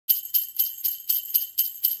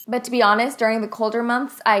But to be honest, during the colder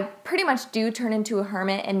months, I pretty much do turn into a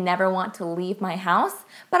hermit and never want to leave my house,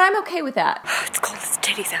 but I'm okay with that. It's cold as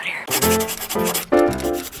titties out here.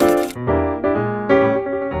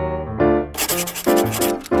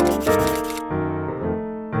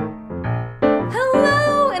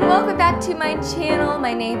 Welcome back to my channel.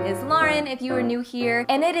 My name is Lauren, if you are new here,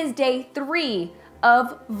 and it is day 3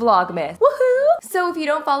 of Vlogmas. Woohoo! So if you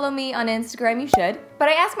don't follow me on Instagram, you should. But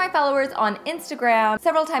I ask my followers on Instagram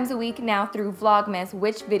several times a week now through Vlogmas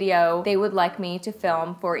which video they would like me to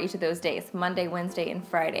film for each of those days, Monday, Wednesday, and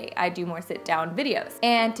Friday. I do more sit-down videos.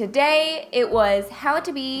 And today it was how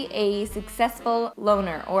to be a successful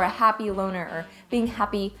loner, or a happy loner, or being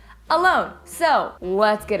happy alone. So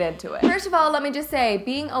let's get into it. First of all, let me just say,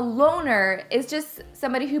 being a loner is just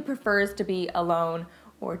somebody who prefers to be alone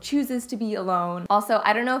or chooses to be alone. Also,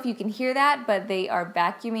 I don't know if you can hear that, but they are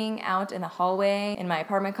vacuuming out in the hallway in my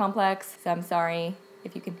apartment complex. So I'm sorry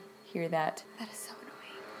if you can hear that. That is so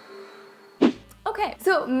annoying. Okay,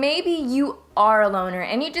 so maybe you are a loner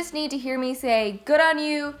and you just need to hear me say, good on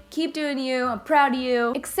you, keep doing you, I'm proud of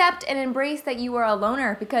you. Accept and embrace that you are a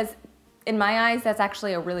loner, because in my eyes, that's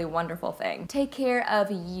actually a really wonderful thing. Take care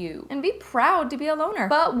of you and be proud to be a loner.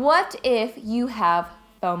 But what if you have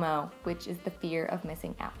FOMO, which is the fear of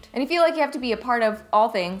missing out, and you feel like you have to be a part of all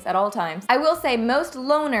things at all times? I will say most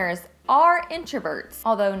loners are introverts,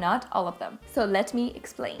 although not all of them. So let me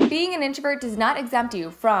explain. Being an introvert does not exempt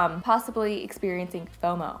you from possibly experiencing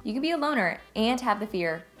FOMO. You can be a loner and have the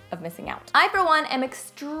fear of missing out. I, for one, am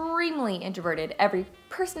extremely introverted. Every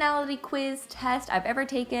personality quiz test I've ever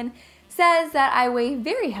taken says that I weigh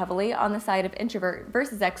very heavily on the side of introvert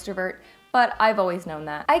versus extrovert, but I've always known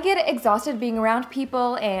that. I get exhausted being around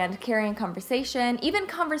people and carrying conversation, even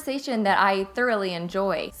conversation that I thoroughly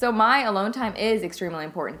enjoy. So my alone time is extremely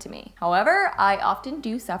important to me. However, I often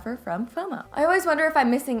do suffer from FOMO. I always wonder if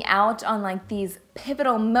I'm missing out on like these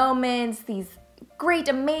pivotal moments, these great,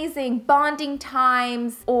 amazing bonding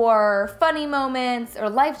times, or funny moments, or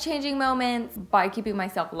life-changing moments by keeping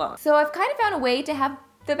myself alone. So I've kind of found a way to have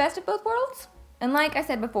the best of both worlds. And like I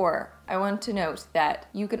said before, I want to note that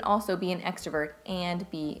you can also be an extrovert and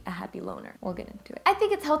be a happy loner. We'll get into it. I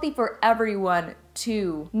think it's healthy for everyone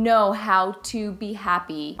to know how to be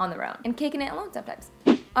happy on their own and kicking it alone sometimes.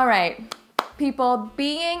 All right, people,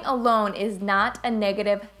 being alone is not a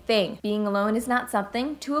negative thing. Being alone is not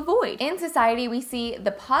something to avoid. In society, we see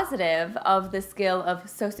the positive of the skill of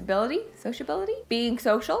sociability, being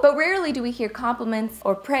social, but rarely do we hear compliments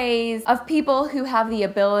or praise of people who have the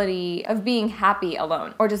ability of being happy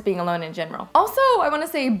alone, or just being alone in general. Also, I want to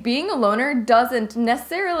say being a loner doesn't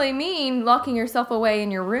necessarily mean locking yourself away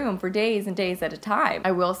in your room for days and days at a time.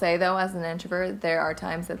 I will say though, as an introvert, there are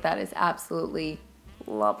times that is absolutely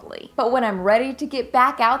lovely. But when I'm ready to get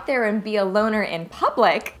back out there and be a loner in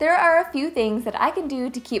public, there are a few things that I can do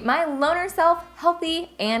to keep my loner self healthy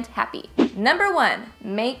and happy. Number 1,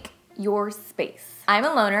 make your space. I'm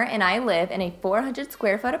a loner and I live in a 400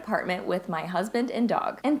 square foot apartment with my husband and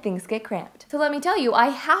dog, and things get cramped. So let me tell you, I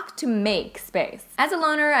have to make space. As a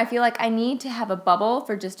loner, I feel like I need to have a bubble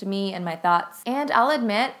for just me and my thoughts. And I'll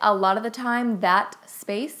admit, a lot of the time that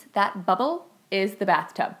space, that bubble, is the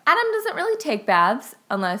bathtub. Adam doesn't really take baths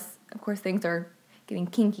unless, of course, things are getting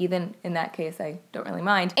kinky, then in that case I don't really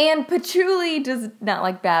mind. And Patchouli does not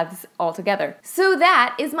like baths altogether. So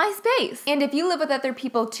that is my space. And if you live with other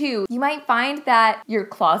people too, you might find that your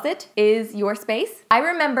closet is your space. I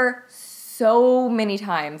remember so many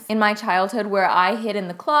times in my childhood where I hid in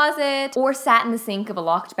the closet or sat in the sink of a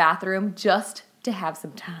locked bathroom just to have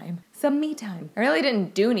some time. Some me time. I really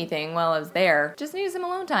didn't do anything while I was there. Just needed some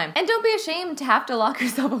alone time. And don't be ashamed to have to lock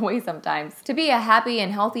yourself away sometimes. To be a happy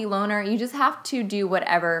and healthy loner, you just have to do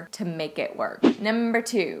whatever to make it work. Number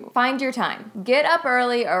 2, find your time. Get up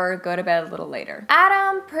early or go to bed a little later.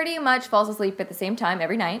 Adam pretty much falls asleep at the same time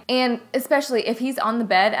every night. And especially if he's on the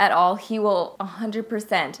bed at all, he will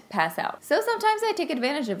 100% pass out. So sometimes I take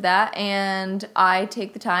advantage of that and I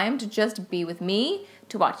take the time to just be with me,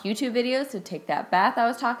 to watch YouTube videos, to take that bath I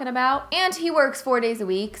was talking about. And he works 4 days a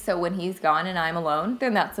week, so when he's gone and I'm alone,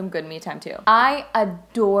 then that's some good me time too. I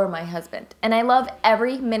adore my husband, and I love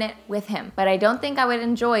every minute with him, but I don't think I would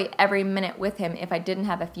enjoy every minute with him if I didn't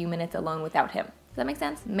have a few minutes alone without him. Does that make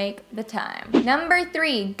sense? Make the time. Number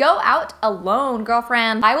 3, go out alone,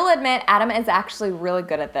 girlfriend. I will admit, Adam is actually really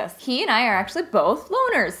good at this. He and I are actually both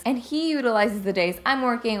loners, and he utilizes the days I'm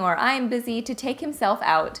working or I'm busy to take himself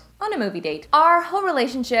out on a movie date. Our whole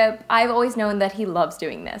relationship, I've always known that he loves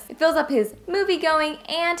doing this. It fills up his movie going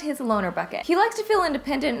and his loner bucket. He likes to feel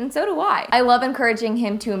independent, and so do I. I love encouraging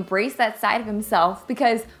him to embrace that side of himself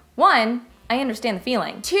because, 1, I understand the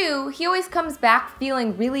feeling. 2, he always comes back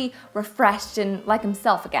feeling really refreshed and like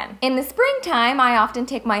himself again. In the springtime, I often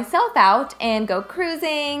take myself out and go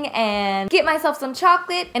cruising and get myself some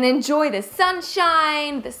chocolate and enjoy the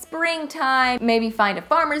sunshine, the springtime, maybe find a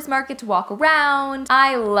farmer's market to walk around.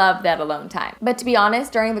 I love that alone time. But to be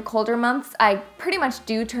honest, during the colder months, I pretty much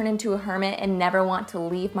do turn into a hermit and never want to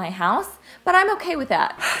leave my house, but I'm okay with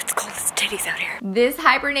that. It's cold as titties out here. This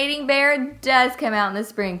hibernating bear does come out in the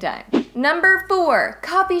springtime. Number 4,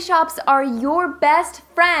 coffee shops are your best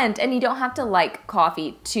friend, and you don't have to like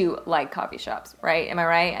coffee to like coffee shops, right? Am I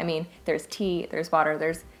right? I mean, there's tea, there's water,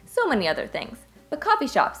 there's so many other things. But coffee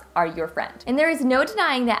shops are your friend. And there is no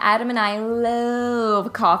denying that Adam and I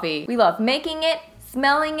love coffee. We love making it,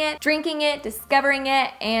 smelling it, drinking it, discovering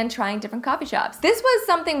it, and trying different coffee shops. This was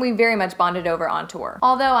something we very much bonded over on tour.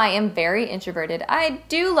 Although I am very introverted, I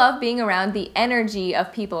do love being around the energy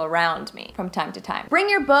of people around me from time to time. Bring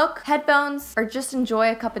your book, headphones, or just enjoy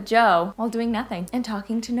a cup of joe while doing nothing and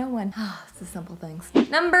talking to no one. It's the simple things.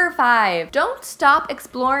 Number 5, don't stop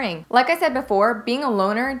exploring. Like I said before, being a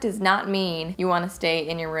loner does not mean you want to stay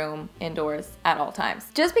in your room indoors at all times.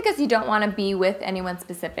 Just because you don't want to be with anyone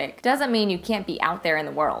specific doesn't mean you can't be out there in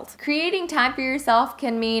the world. Creating time for yourself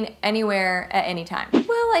can mean anywhere at any time.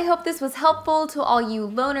 Well, I hope this was helpful to all you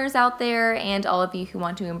loners out there and all of you who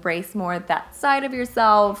want to embrace more of that side of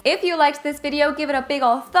yourself. If you liked this video, give it a big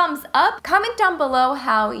ol' thumbs up. Comment down below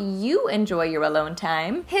how you enjoy your alone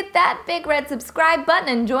time. Hit that big red subscribe button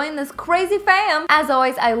and join this crazy fam. As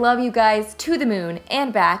always, I love you guys to the moon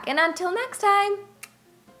and back. And until next time,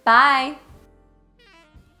 bye.